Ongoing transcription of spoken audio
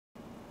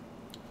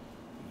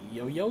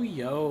Yo, yo,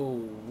 yo,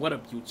 what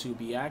up, YouTube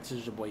BX?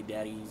 It's your boy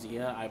Daddy Easy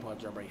here, ipod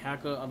jailbreak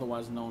hacker,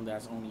 otherwise known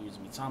as Only Use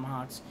Me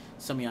Tomahawks.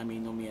 Some of y'all may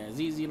know me as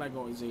Easy, like I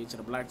always say, to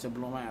the black to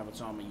blue, my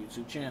avatar on my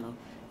YouTube channel.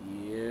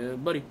 Yeah,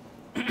 buddy.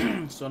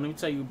 So let me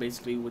tell you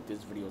basically what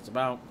this video is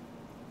about.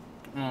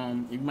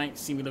 You might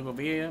see me look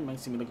over here, might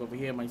see me look over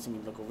here, might see me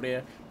look over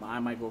there. My eye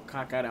might go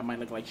cockeyed, I might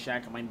look like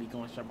Shaq, I might be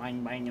going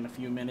bang bang in a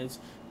few minutes,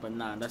 but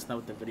nah, that's not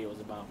what the video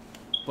is about.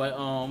 But,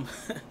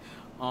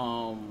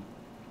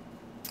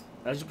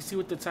 as you can see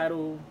what the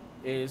title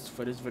is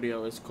for this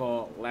video, it's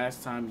called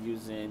Last Time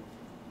Using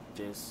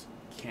This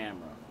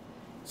Camera.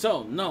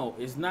 So, no,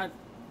 it's not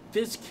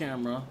this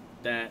camera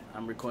that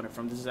I'm recording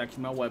from. This is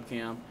actually my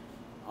webcam.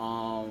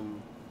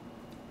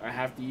 I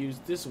have to use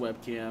this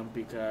webcam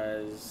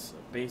because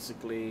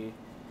basically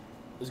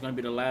it's going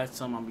to be the last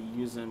time I'll be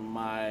using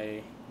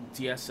my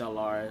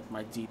DSLR,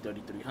 my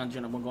D3300. I'm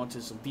going to go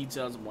into some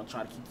details. I'm going to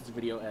try to keep this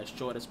video as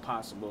short as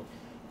possible.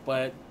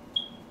 But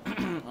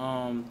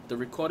the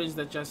recordings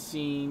that y'all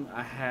seen,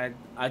 I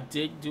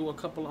did do a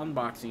couple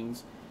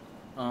unboxings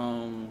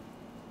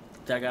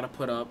that I gotta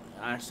put up.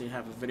 I actually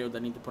have a video that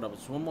I need to put up.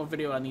 It's one more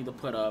video I need to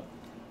put up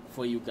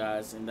for you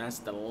guys, and that's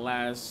the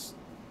last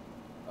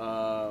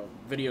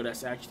video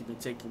that's actually been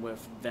taken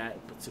with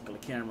that particular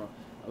camera.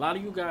 A lot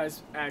of you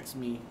guys ask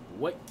me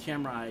what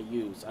camera I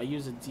use. I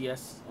use a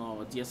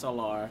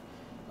DSLR,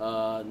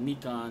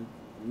 Nikon.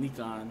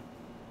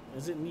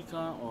 Is it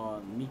Nikon or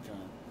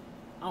Nikon?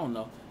 I don't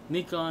know.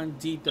 Nikon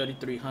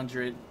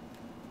D3300.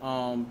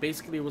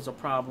 Basically, it was a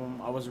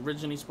problem. I was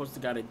originally supposed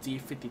to get a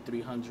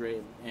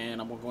D5300,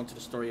 and I'm gonna go into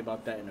the story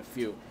about that in a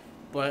few.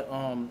 But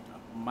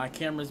my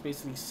camera is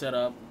basically set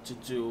up to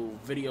do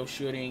video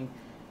shooting.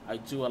 I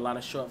do a lot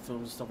of short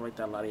films and stuff like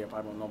that. A lot of y'all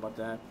probably don't know about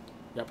that.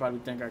 Y'all probably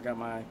think I got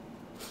my,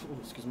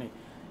 excuse me.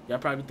 Y'all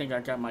probably think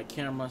I got my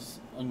cameras,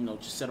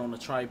 just set on a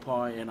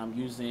tripod, and I'm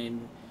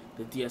using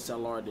the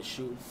DSLR to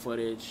shoot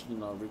footage,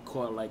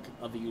 record like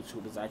other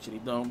YouTubers actually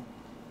do.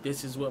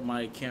 This is what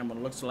my camera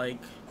looks like,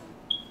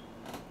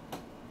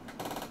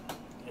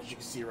 as you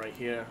can see right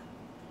here.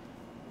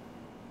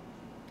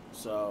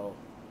 So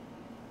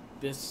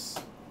this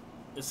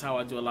is how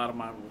I do a lot of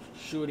my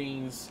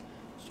shootings.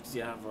 As you can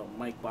see, I have a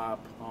mic bob,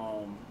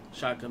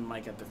 shotgun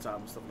mic at the top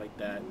and stuff like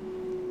that,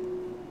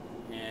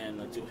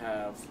 and I do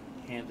have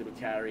handle to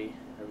carry,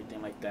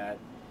 everything like that.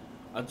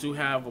 I do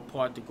have a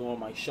part to go on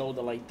my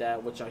shoulder like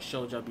that, which I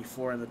showed y'all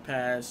before in the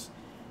past,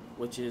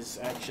 which is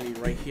actually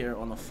right here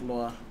on the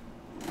floor.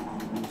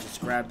 Let me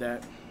just grab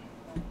that,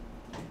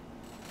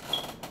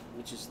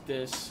 which is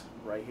this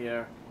right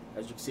here.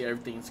 As you can see,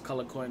 everything is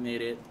color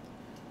coordinated.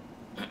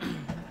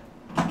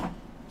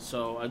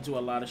 So I do a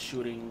lot of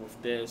shooting with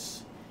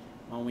this.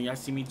 When y'all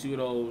see me do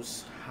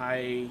those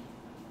high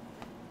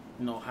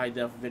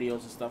def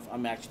videos and stuff,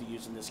 I'm actually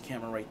using this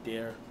camera right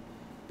there.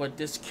 But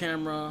this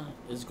camera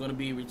is going to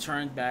be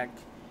returned back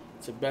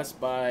to Best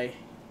Buy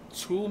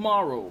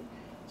tomorrow,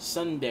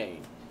 Sunday,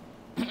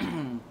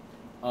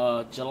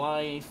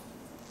 July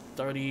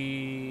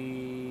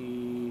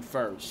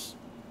 31st.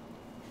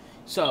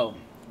 So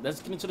let's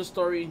get into the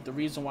story, the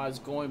reason why it's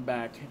going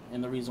back,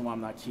 and the reason why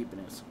I'm not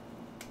keeping this.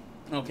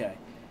 Okay,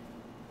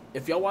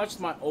 if y'all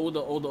watched my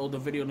older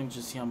video, let me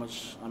just see how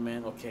much I'm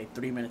in. Okay,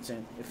 3 minutes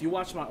in. If you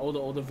watch my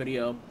older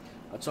video,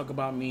 I talk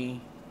about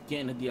me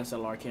getting a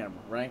DSLR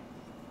camera, right?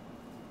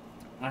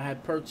 I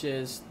had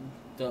purchased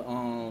the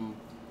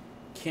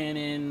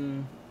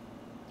Canon,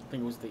 I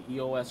think it was the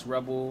EOS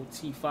Rebel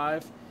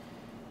T5.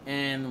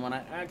 And when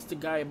I asked the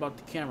guy about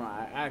the camera,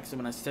 I asked him,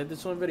 and I said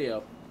this on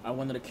video, I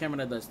wanted a camera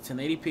that does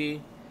 1080p,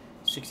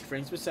 60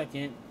 frames per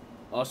second,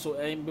 also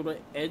able to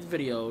edit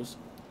videos,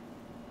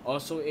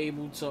 also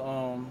able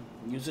to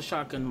use a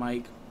shotgun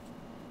mic,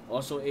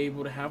 also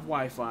able to have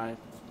Wi-Fi,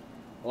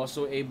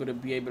 also able to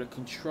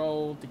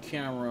control the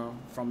camera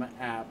from an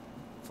app,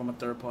 from a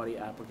third-party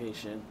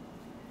application,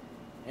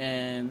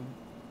 and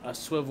a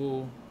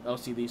swivel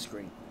LCD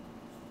screen.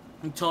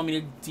 He told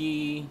me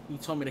the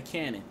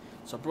Canon.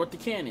 So I brought the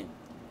Canon.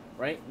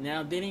 Right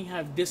now, they didn't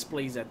have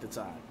displays at the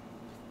time.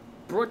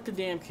 Brought the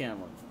damn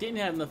camera. Didn't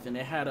have nothing.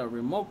 It had a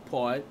remote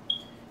part,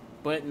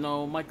 but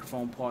no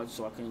microphone part,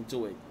 so I couldn't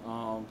do it.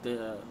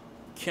 The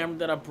camera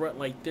that I brought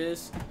like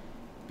this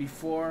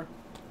before,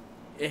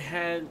 it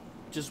had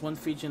just one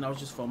feature, and that was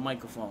just for a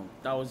microphone.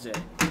 That was it.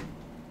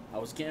 I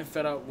was getting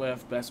fed up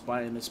with Best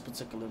Buy and this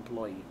particular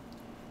employee.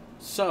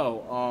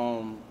 So,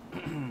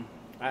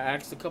 I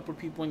asked a couple of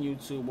people on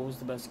YouTube what was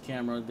the best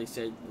camera. They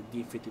said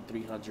the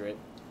D5300.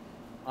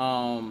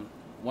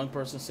 One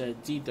person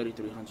said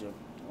D3300.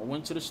 I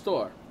went to the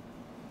store.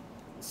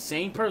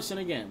 Same person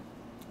again.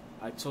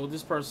 I told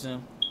this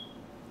person,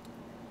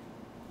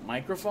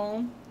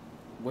 microphone,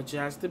 which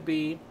has to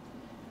be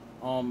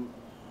an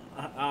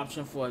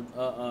option for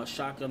a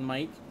shotgun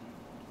mic.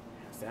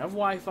 Has to have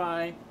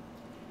Wi-Fi.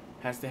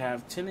 Has to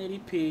have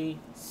 1080p,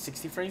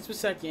 60 frames per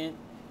second.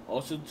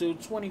 Also do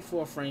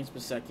 24 frames per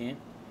second.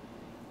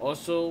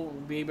 Also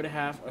be able to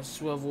have a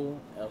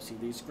swivel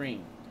LCD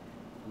screen.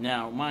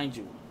 Now, mind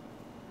you,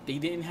 they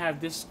didn't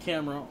have this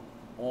camera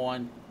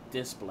on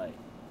display,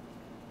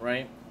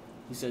 right?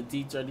 He said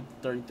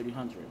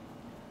D3300.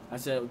 I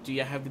said, do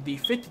you have the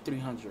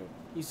D5300?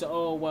 He said,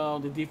 oh, well,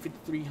 the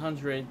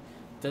D5300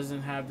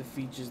 doesn't have the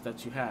features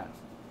that you have.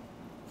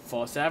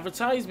 False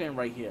advertisement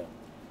right here.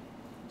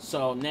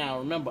 So now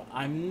remember,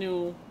 I'm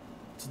new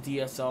to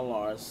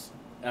DSLRs,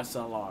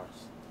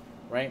 SLRs,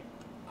 right?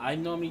 I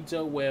normally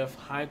deal with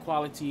high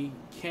quality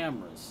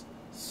cameras,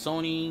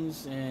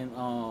 Sony's and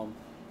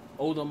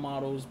older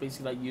models,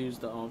 basically like use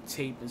the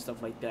tape and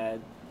stuff like that.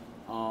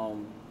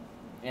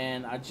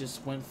 And I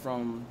just went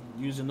from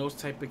using those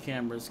type of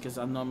cameras because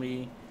I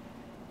normally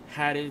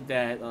had it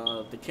that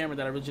the camera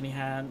that I originally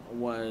had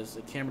was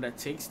a camera that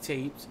takes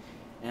tapes,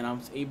 and I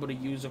was able to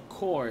use a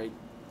cord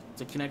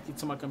to connect it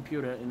to my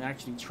computer and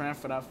actually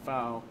transfer that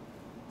file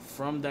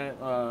from that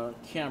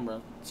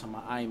camera to my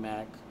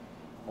iMac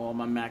or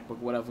my MacBook,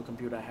 whatever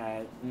computer I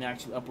had, and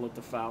actually upload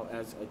the file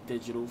as a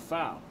digital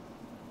file,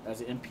 as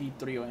an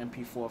MP3 or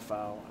MP4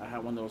 file. I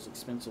had one of those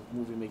expensive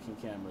movie making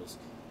cameras.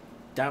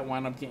 That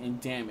wound up getting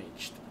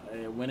damaged.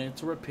 It went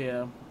into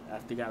repair.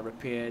 After it got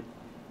repaired,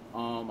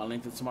 I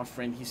linked it to my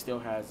friend. He still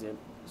has it,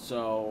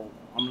 so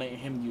I'm letting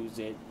him use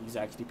it. He's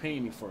actually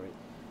paying me for it.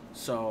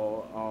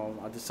 So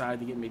I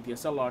decided to get me a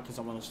DSLR because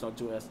I want to start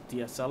doing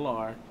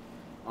DSLR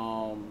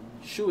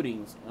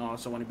shootings, and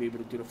also want to be able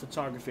to do the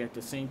photography at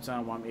the same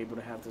time while I'm able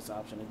to have this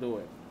option to do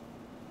it.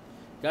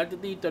 Got the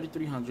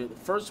D3300. The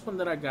first one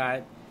that I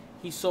got,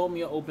 he sold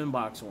me an open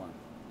box one,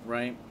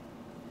 right?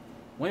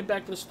 Went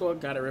back to the store,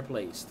 got it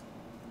replaced,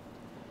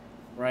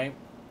 right?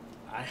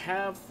 I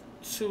have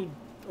two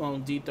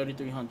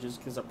D3300s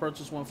because I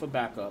purchased one for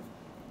backup.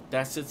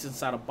 That sits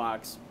inside a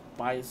box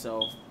by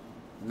itself,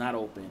 not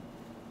open.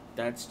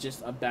 That's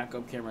just a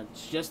backup camera,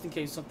 just in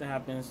case something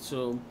happens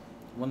to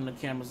one of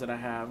the cameras that I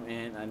have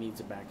and I need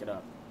to back it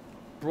up.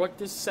 Brought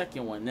this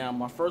second one. Now,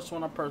 my first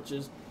one I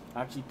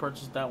actually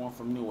purchased that one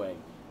from Newegg.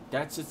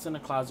 That sits in the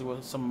closet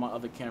with some of my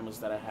other cameras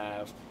that I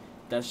have.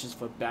 That's just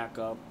for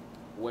backup,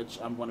 which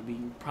I'm going to be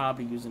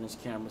probably using this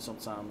camera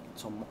sometime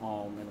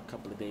in a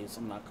couple of days.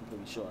 I'm not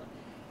completely sure.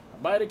 I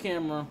buy the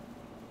camera,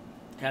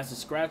 has a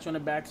scratch on the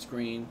back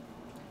screen.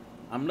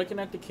 I'm looking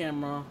at the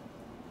camera.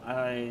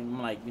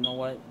 I'm like, you know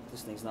what?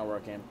 This thing's not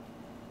working.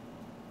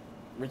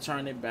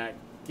 Return it back.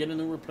 Get a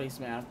new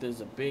replacement after there's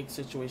a big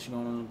situation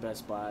going on in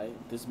Best Buy.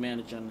 This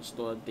manager in the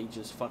store, they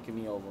just fucking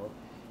me over.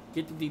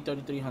 Get the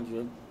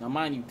D3300. Now,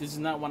 mind you, this is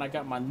not when I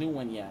got my new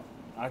one yet.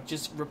 I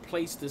just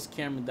replaced this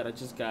camera that I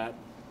just got.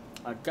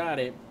 I got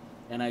it,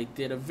 and I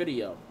did a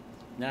video.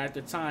 Now, at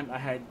the time, I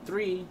had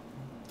three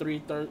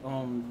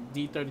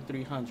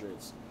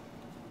D3300s.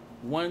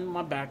 One,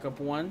 my backup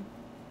one.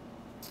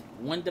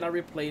 One that I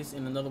replaced,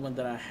 and another one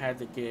that I had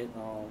to get.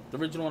 The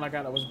original one I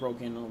got that was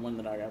broken, and the one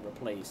that I got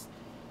replaced.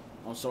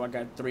 So I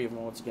got three of them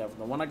all together.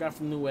 The one I got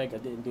from Newegg, I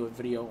didn't do a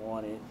video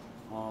on it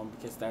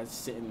because that's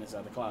sitting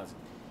inside the closet.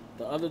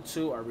 The other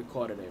two, I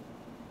recorded it.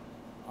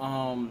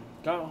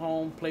 Got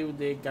home, played with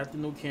it, got the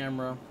new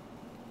camera.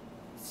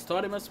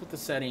 Started messing with the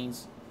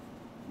settings.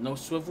 No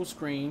swivel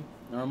screen.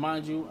 Now,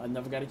 remind you, I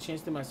never got a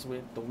chance to mess with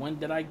it. The one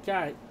that I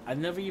got, I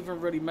never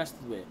even really messed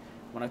with it.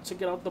 When I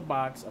took it out the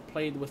box, I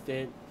played with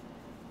it.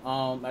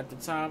 At the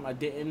time, I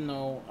didn't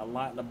know a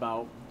lot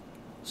about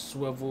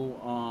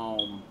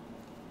swivel.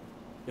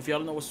 If y'all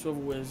don't know what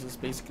swivel is, it's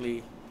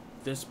basically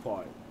this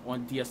part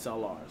on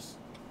DSLRs,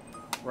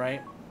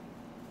 right?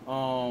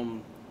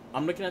 I'm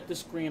looking at the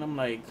screen. I'm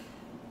like,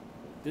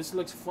 this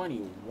looks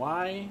funny.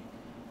 Why?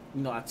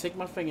 You know, I take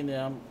my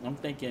fingernail. I'm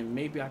thinking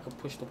maybe I could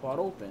push the part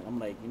open. I'm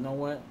like, you know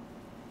what?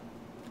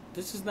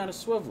 This is not a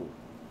swivel,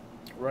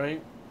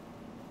 right?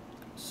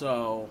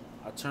 So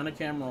I turn the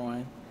camera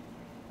on.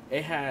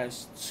 It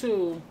has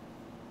 2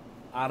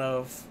 out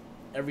of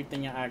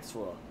everything I asked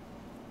for.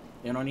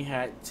 It only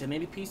had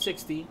 1080p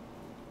 60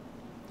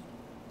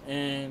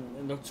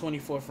 and the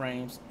 24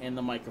 frames and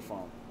the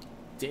microphone.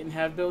 Didn't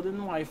have built-in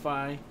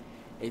Wi-Fi.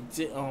 It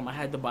did. I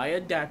had to buy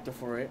an adapter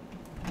for it,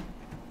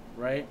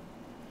 right?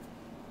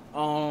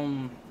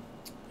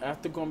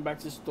 After going back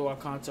to the store, I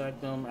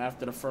contacted them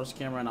after the first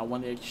camera, and I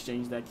wanted to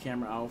exchange that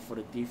camera out for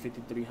the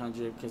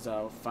D5300 because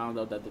I found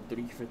out that the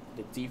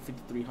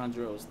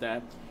D5300 was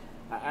that.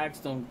 I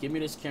asked them, give me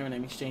this camera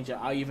and exchange it.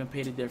 I'll even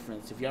pay the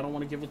difference. If y'all don't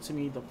want to give it to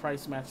me, the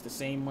price matched the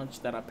same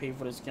much that I paid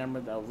for this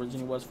camera that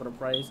originally was for the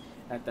price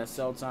at that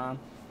sell time.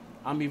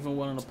 I'm even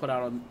willing to put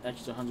out an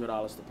extra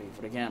 $100 to pay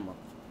for the camera.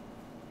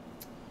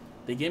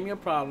 They gave me a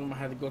problem. I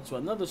had to go to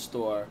another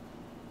store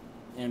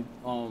in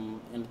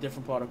a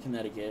different part of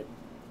Connecticut,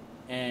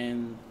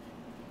 and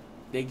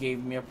they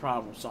gave me a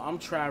problem. So I'm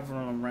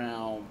traveling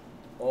around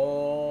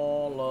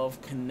all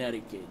of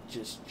Connecticut,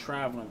 just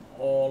traveling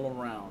all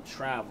around,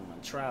 traveling.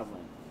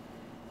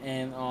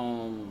 And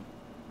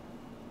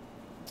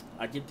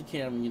I get the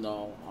camera, you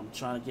know, I'm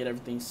trying to get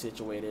everything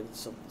situated,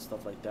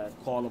 stuff like that.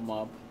 Call them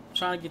up,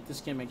 trying to get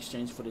this camera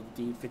exchanged for the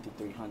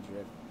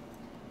D5300.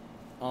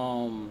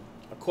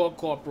 I called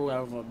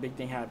corporate, a big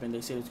thing happened.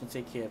 They said it was gonna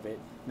take care of it.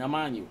 Now,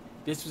 mind you,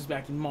 this was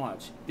back in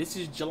March. This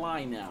is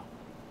July now.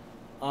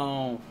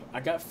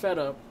 I got fed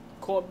up.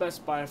 called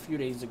Best Buy a few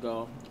days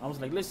ago. I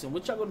was like, listen,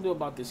 what y'all gonna do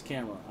about this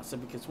camera? I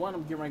said, because one,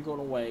 I'm getting ready to go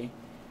away,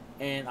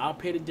 and I'll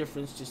pay the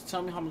difference. Just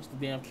tell me how much the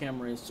damn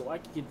camera is so I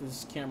can get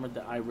this camera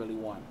that I really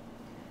want.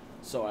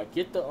 So I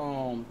get the,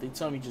 they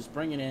tell me just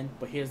bring it in,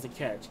 but here's the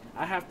catch.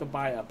 I have to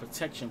buy a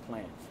protection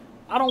plan.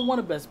 I don't want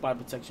a Best Buy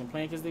protection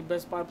plan because the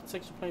Best Buy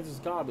protection plans is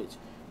garbage.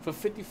 For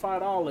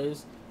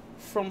 $55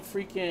 from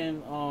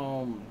freaking,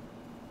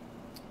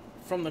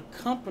 from the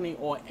company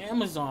or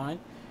Amazon,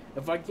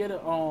 if I get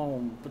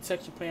a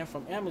protection plan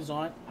from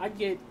Amazon, I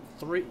get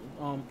I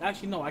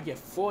get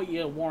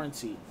 4-year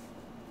warranty.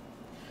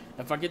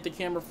 If I get the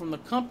camera from the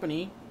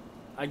company,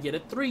 I get a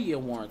 3-year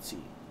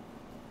warranty.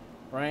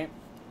 Right?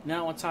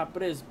 Now on top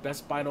of this,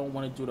 Best Buy don't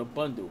want to do the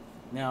bundle.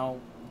 Now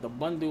the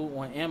bundle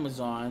on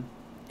Amazon,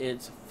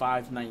 it's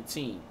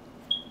 $519.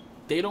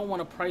 They don't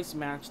want to price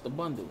match the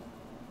bundle.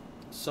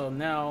 So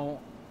now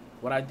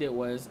what I did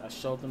was I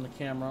showed them the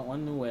camera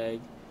on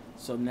Newegg.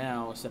 So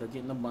now instead of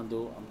getting the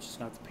bundle, I'm just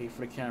gonna have to pay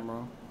for the camera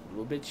a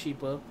little bit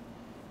cheaper.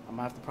 I'm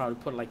gonna have to probably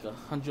put like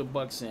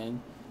 $100 in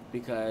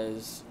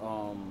because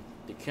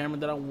the camera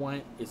that I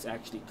want is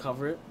actually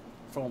covered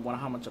from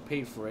how much I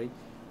paid for it.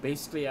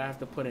 Basically, I have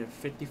to put in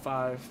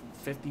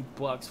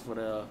 $50 for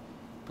the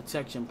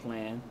protection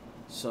plan.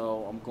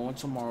 So I'm going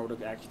tomorrow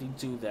to actually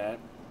do that.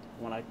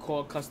 When I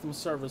called customer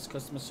service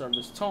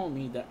told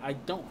me that I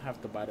don't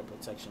have to buy the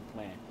protection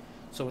plan.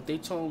 So what they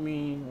told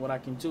me, what I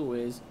can do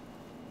is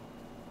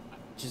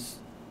just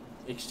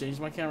exchange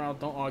my camera out,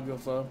 don't argue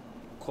with her,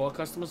 call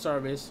customer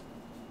service,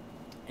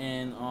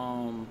 and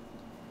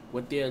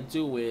what they'll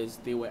do is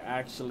they will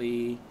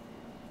actually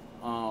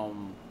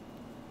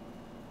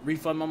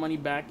refund my money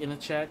back in a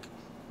check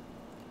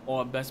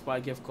or a Best Buy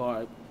gift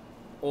card,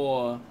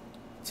 or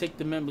take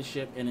the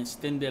membership and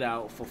extend it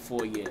out for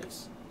 4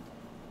 years.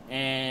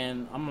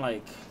 And I'm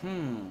like,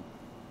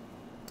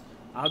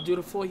 I'll do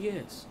the 4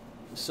 years.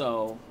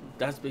 So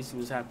that's basically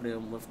what's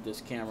happening with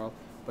this camera.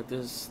 But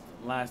this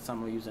last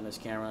time I'm using this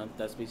camera,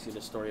 that's basically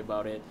the story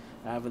about it.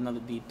 I have another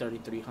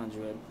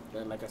D3300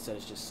 that, like I said,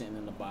 it's just sitting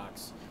in the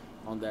box.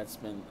 That's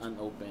been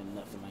unopened,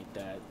 nothing like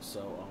that.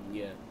 So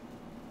yeah,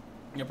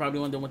 you're probably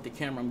wondering what the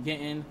camera I'm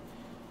getting.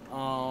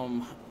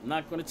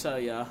 Not gonna tell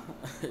ya.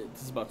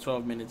 This is about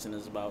 12 minutes and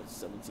it's about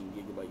 17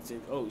 gigabytes.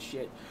 Oh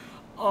shit.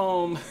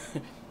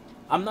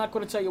 I'm not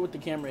gonna tell you what the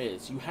camera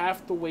is. You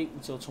have to wait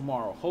until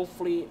tomorrow.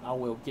 Hopefully I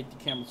will get the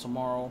camera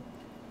tomorrow.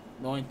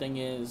 The only thing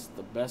is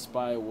the Best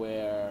Buy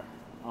where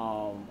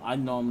I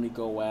normally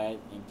go at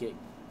and get,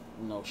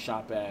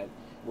 shop at,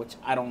 which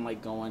I don't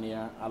like going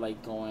there. I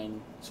like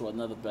going to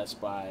another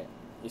Best Buy.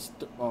 It's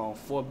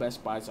 4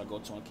 Best Buys I go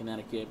to in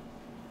Connecticut.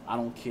 I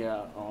don't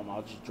care.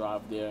 I'll just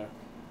drive there.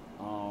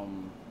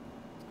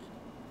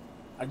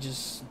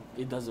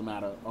 It doesn't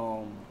matter.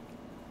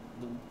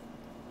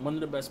 One of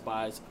the Best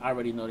Buys, I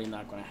already know they're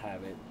not going to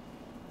have it.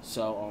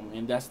 So,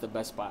 and that's the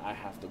Best Buy I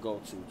have to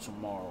go to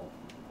tomorrow.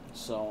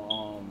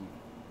 So,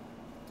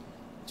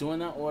 doing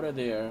that order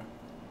there,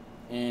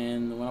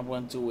 and what I'm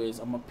going to do is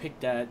I'm going to pick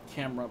that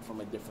camera up from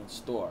a different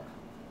store.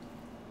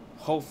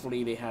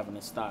 Hopefully they have it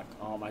in stock.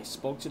 I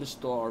spoke to the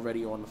store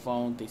already on the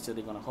phone. They said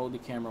they're going to hold the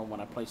camera when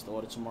I place the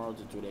order tomorrow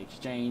to do the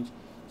exchange.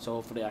 So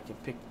hopefully I can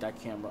pick that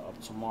camera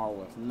up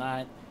tomorrow. If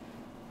not,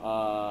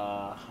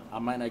 I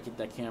might not get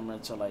that camera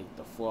until like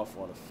the 4th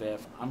or the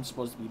 5th. I'm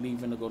supposed to be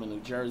leaving to go to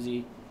New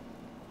Jersey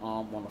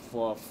on the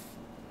 4th.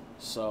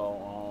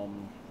 So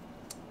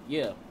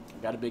yeah,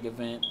 I got a big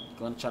event.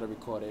 Going to try to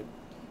record it.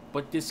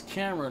 But this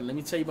camera, let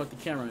me tell you about the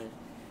camera.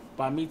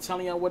 By me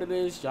telling y'all what it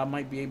is, y'all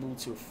might be able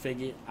to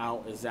figure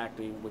out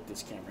exactly what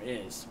this camera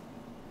is.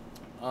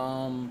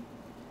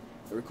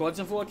 It records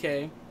in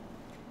 4K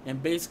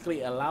and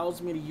basically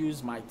allows me to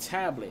use my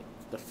tablet.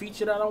 The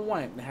feature that I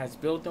want, it has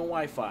built-in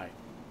Wi-Fi,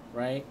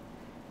 right?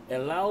 It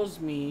allows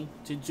me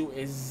to do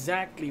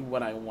exactly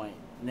what I want.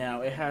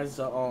 Now it has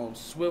a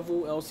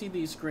swivel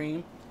LCD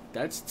screen.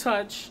 That's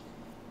touch.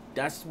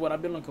 That's what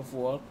I've been looking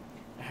for.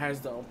 It has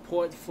the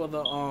port for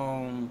the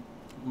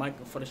mic,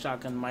 for the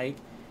shotgun mic.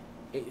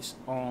 It's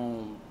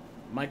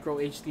micro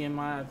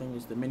HDMI. I think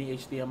it's the mini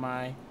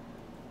HDMI.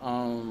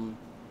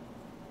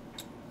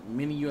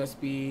 Mini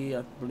USB.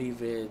 I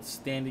believe it's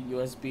standard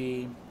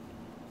USB.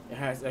 It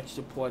has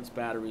extra ports,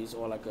 batteries,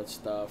 all that good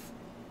stuff.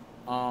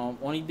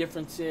 Only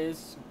difference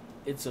is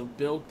it's a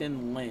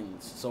built-in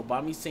lens. So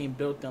by me saying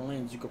built-in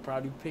lens, you could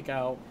probably pick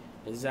out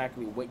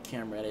exactly what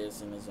camera it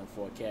is, and it's in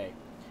 4K.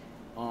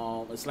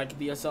 It's like a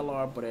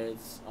DSLR, but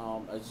it's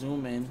a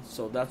zoom in.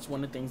 So that's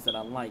one of the things that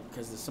I like,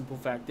 because the simple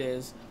fact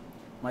is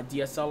my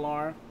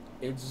DSLR,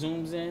 it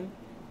zooms in,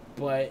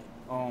 but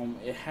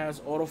it has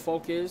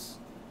autofocus,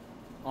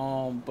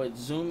 but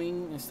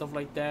zooming and stuff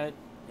like that,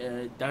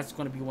 that's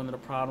going to be one of the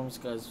problems,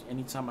 because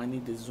anytime I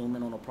need to zoom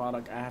in on a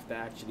product, I have to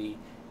actually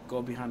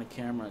go behind the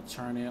camera and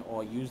turn it,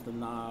 or use the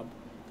knob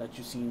that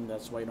you seen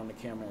that's right on the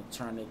camera and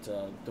turn it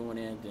to doing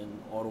it, then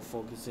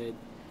autofocus it.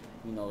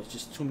 It's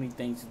just too many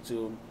things to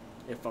do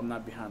if I'm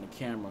not behind the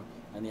camera.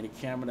 I need a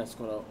camera that's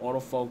going to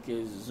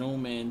autofocus,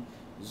 zoom in,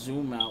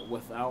 zoom out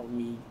without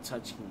me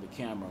touching the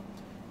camera.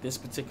 This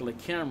particular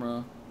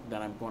camera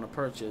that I'm going to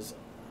purchase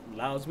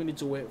allows me to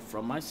do it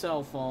from my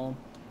cell phone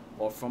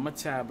or from a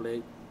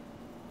tablet,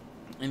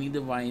 any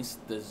device,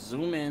 the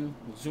zoom in,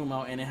 zoom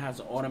out, and it has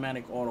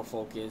automatic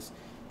autofocus.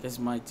 This is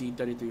my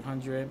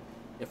D3300.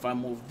 If I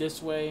move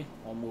this way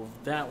or move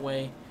that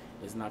way,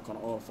 it's not going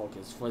to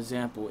autofocus. For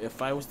example,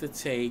 if I was to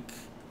take,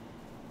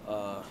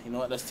 you know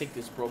what, let's take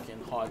this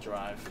broken hard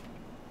drive.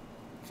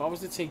 If I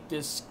was to take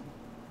this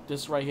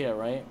right here,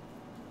 right?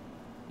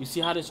 You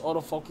see how this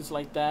autofocus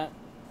like that?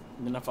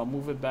 And then if I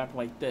move it back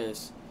like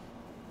this,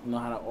 you know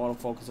how to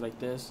autofocus like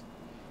this?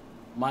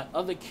 My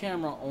other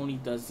camera only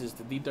does this.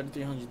 The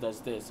D3300 does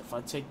this. If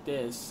I take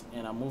this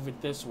and I move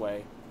it this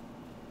way,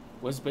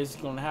 what's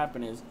basically going to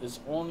happen is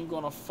it's only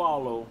going to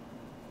follow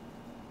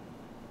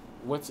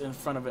what's in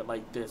front of it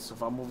like this. So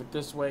if I move it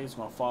this way, it's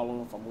going to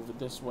follow. If I move it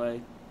this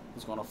way,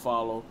 it's going to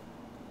follow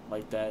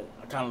like that.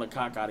 I kind of look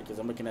cockeyed because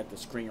I'm looking at the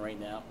screen right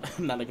now.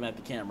 I'm not looking at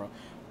the camera.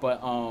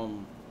 But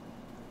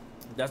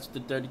that's what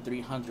the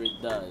 3300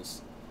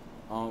 does.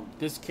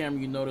 This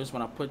camera, you notice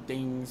when I put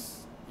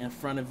things in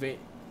front of it,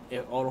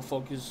 it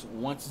autofocus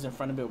once it's in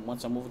front of it.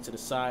 Once I move it to the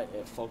side,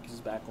 it focuses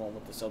back on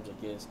what the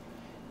subject is.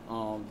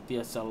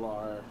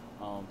 DSLR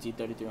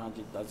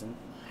D3300 doesn't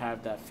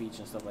have that feature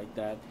and stuff like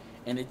that,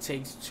 and it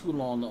takes too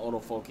long to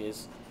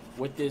autofocus.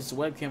 With this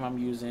webcam I'm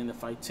using,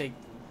 if I take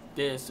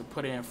this and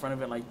put it in front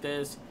of it like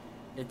this,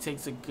 it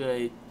takes a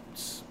good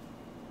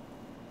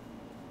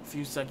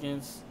few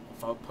seconds.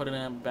 If I put it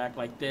in back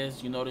like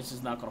this, you notice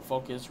it's not going to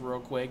focus real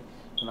quick.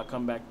 When I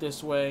come back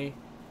this way,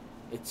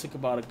 it took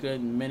about a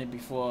good minute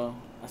before,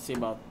 I say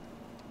about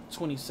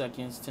 20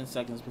 seconds, 10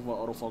 seconds before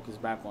autofocus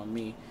back on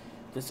me.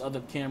 This other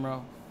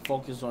camera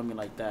focused on me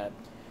like that.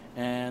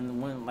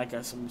 And when, like I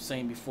was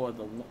saying before,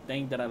 the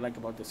thing that I like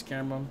about this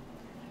camera,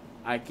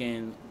 I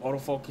can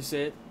autofocus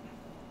it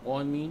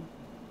on me.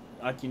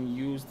 I can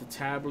use the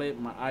tablet,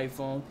 my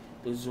iPhone,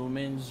 to zoom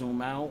in,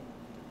 zoom out,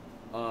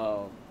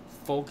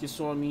 focus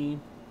on me,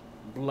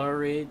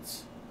 blur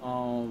it.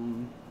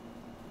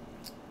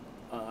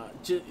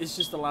 It's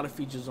just a lot of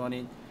features on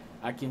it.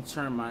 I can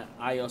turn my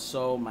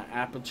ISO, my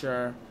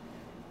aperture,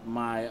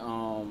 my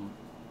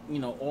you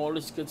know, all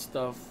this good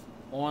stuff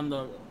on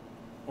the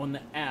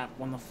app,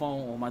 on the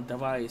phone, on my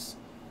device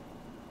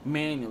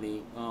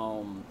manually.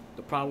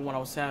 The problem what I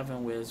was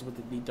having was with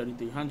the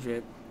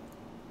D3300,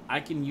 I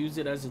can use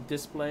it as a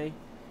display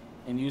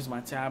and use my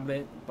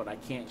tablet, but I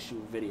can't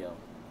shoot video.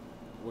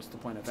 What's the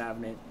point of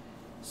having it?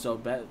 So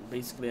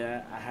basically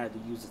I had to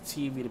use a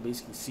TV to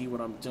basically see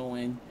what I'm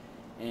doing,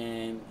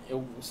 and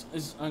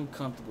it's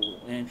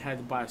uncomfortable, and had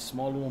to buy a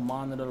small little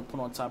monitor to put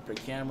on top of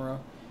the camera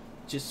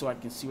just so I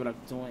can see what I'm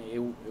doing.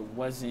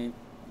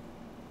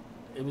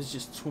 It was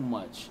just too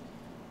much,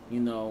 you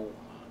know.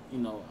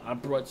 I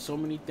brought so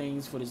many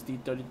things for this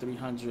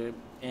D3300,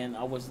 and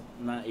I was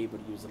not able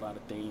to use a lot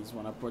of things.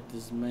 When I brought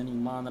this mini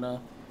monitor,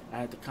 I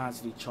had to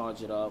constantly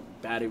charge it up.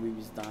 Battery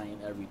was dying,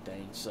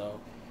 everything. So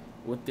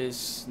with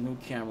this new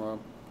camera,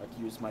 I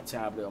can use my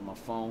tablet or my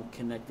phone,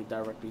 connect it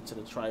directly to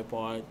the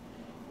tripod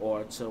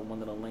or to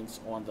one of the links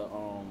on the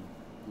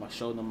my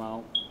shoulder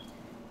mount.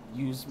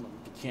 Use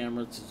the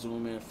camera to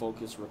zoom in,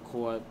 focus,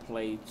 record,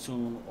 play,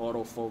 tune,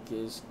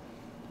 autofocus,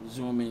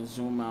 zoom in,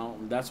 zoom out.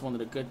 And that's one of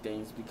the good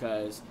things,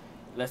 because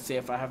let's say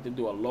if I have to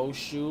do a low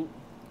shoot,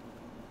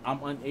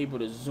 I'm unable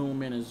to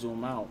zoom in and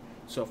zoom out.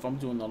 So if I'm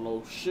doing a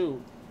low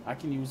shoot, I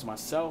can use my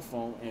cell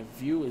phone and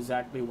view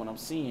exactly what I'm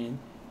seeing,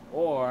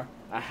 or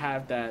I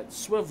have that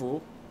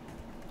swivel,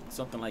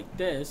 something like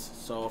this.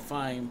 So if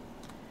I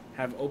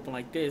have it open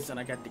like this and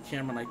I got the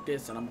camera like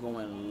this and I'm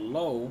going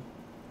low,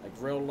 like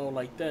real low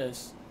like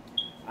this,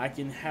 I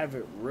can have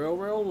it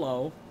real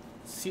low,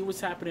 see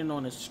what's happening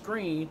on the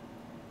screen.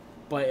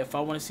 But if I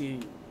want to see,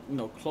 you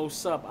know,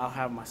 close up, I'll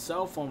have my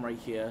cell phone right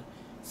here,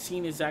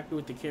 seeing exactly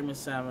what the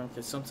camera's having,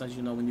 because sometimes,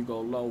 you know, when you go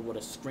low with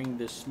a screen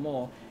this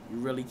small, you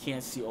really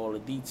can't see all the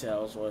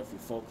details, or if you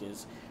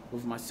focus.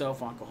 With my cell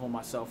phone, I can hold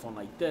my cell phone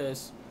like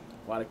this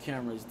while the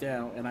camera is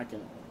down, and I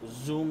can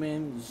zoom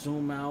in,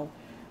 zoom out.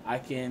 I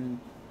can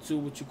do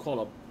what you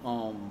call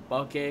a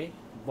bokeh.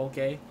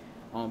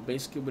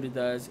 Basically what it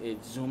does is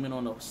zoom in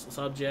on the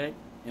subject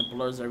and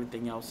blurs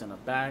everything else in the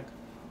back.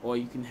 Or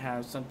you can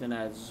have something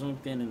that's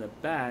zoomed in the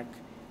back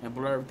and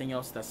blur everything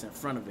else that's in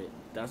front of it.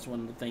 That's one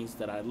of the things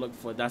that I look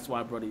for. That's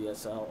why I brought a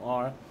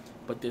DSLR.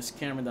 But this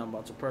camera that I'm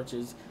about to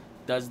purchase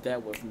does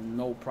that with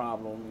no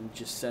problem. You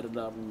just set it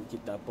up and you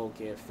get that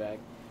bokeh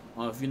effect.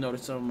 If you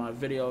notice some of my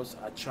videos,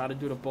 I try to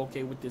do the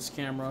bokeh with this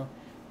camera,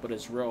 but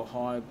it's real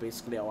hard.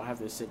 Basically, I'll have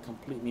to sit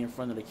completely in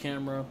front of the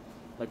camera,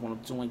 like what I'm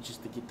doing,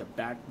 just to get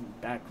the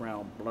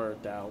background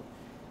blurred out.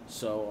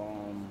 So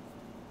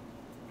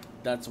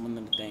that's one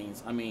of the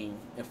things. I mean,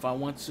 if I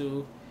want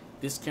to,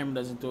 this camera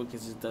doesn't do it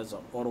because it does an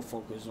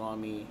autofocus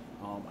on me.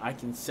 I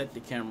can set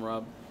the camera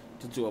up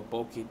to do a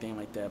bokeh thing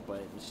like that,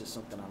 but it's just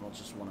something I don't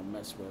just want to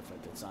mess with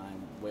at the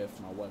time with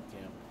my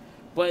webcam.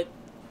 But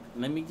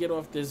let me get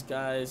off this,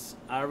 guys.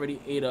 I already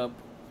ate up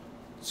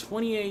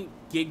 28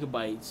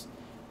 gigabytes,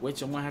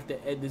 which I'm going to have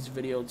to edit this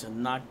video to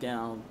knock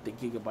down the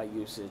gigabyte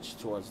usage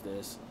towards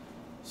this.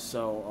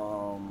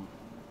 So,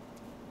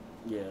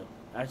 Yeah,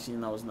 actually,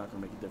 no, it's not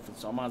gonna make a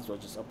difference. So I might as well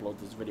just upload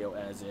this video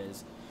as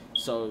is.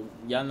 So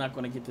y'all not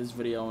gonna get this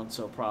video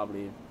until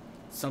probably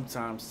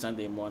sometime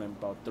Sunday morning,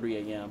 about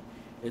 3 a.m.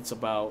 It's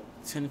about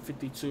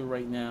 10:52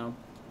 right now.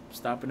 I'm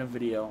stopping the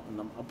video and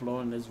I'm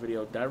uploading this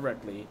video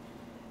directly,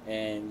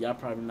 and y'all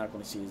probably not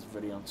gonna see this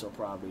video until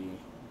probably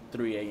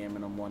 3 a.m.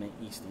 in the morning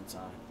Eastern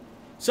time.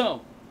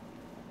 So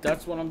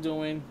that's what I'm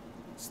doing.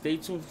 Stay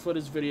tuned for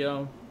this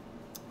video.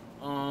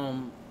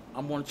 I'm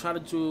gonna try to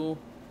do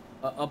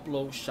an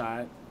upload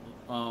shot,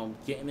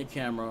 getting the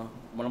camera.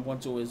 What I'm going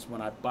to do is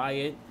when I buy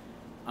it,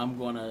 I'm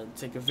gonna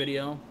take a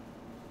video,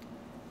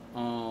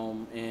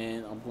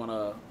 and I'm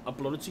gonna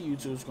upload it to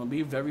YouTube. It's gonna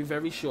be very,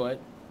 very short.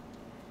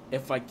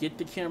 If I get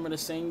the camera the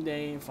same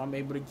day, if I'm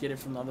able to get it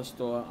from the other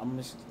store, I'm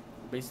gonna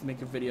basically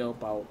make a video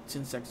about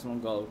 10 seconds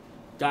on go.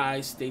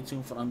 Guys, stay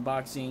tuned for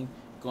unboxing.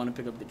 Going to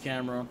pick up the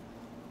camera.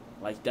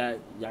 Like that,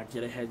 y'all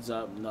get a heads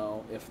up.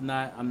 No, if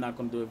not, I'm not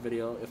gonna do a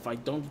video. If I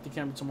don't get the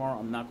camera tomorrow,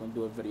 I'm not gonna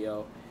do a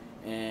video,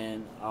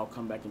 and I'll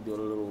come back and do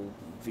a little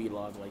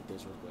vlog like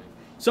this real quick.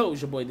 So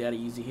it's your boy Daddy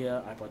Easy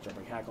here. ipod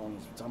jailbreak hacker on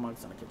these time, and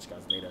I'll catch you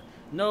guys later.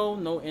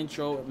 No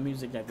intro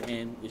music at the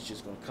end. It's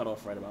just gonna cut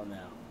off right about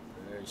now.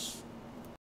 Peace.